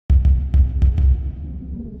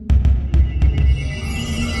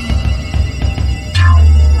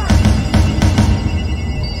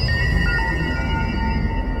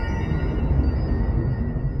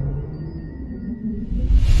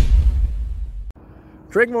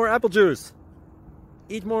Drink more apple juice.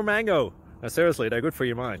 Eat more mango. Now, seriously, they're good for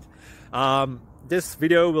your mind. This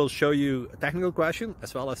video will show you a technical question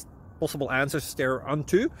as well as possible answers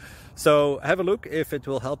thereunto. So have a look if it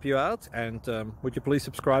will help you out, and would you please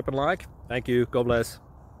subscribe and like? Thank you. God bless.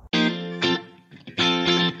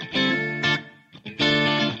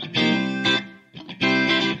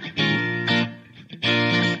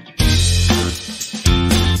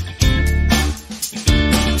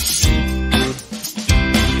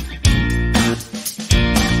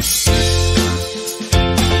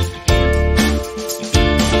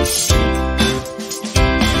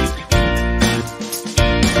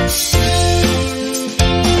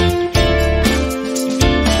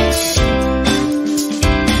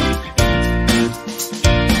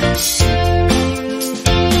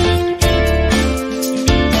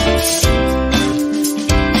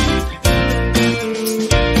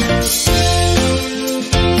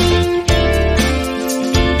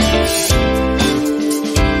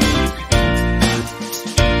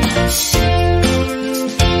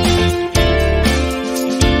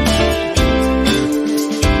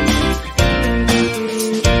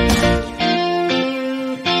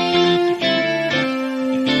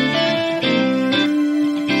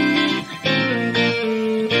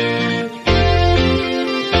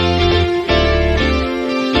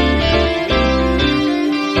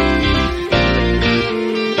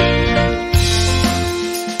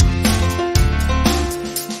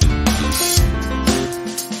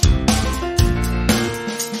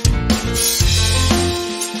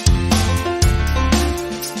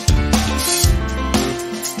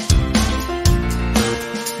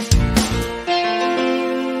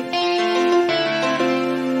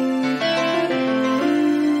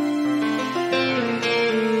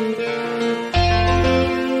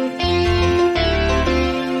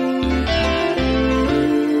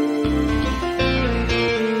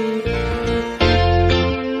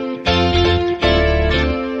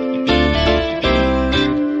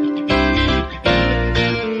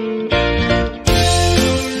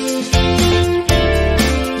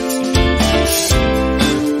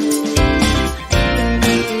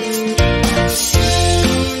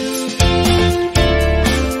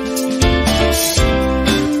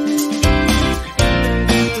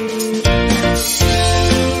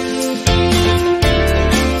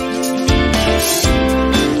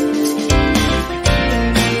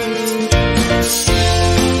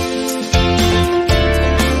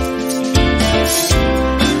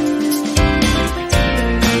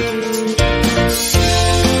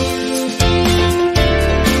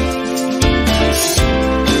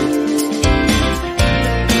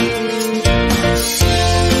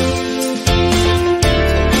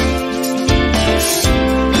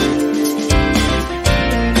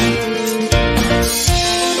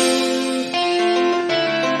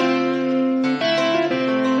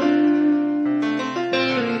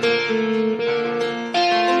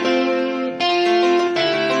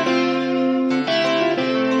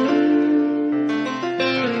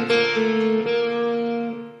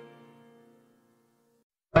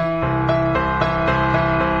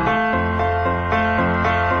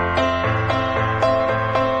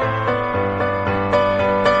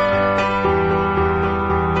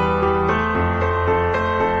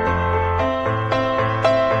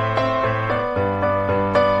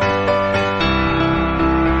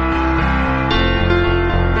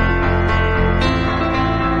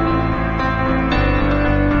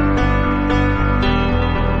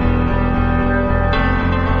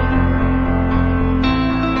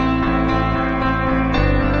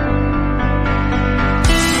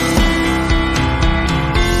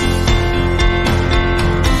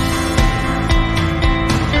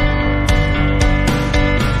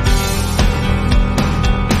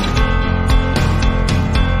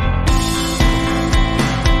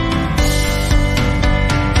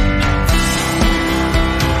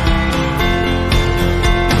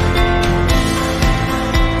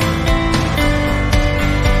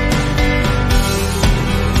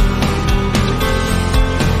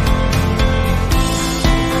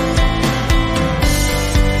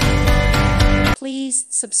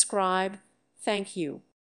 subscribe. Thank you.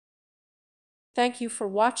 Thank you for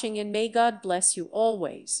watching, and may God bless you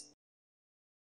always.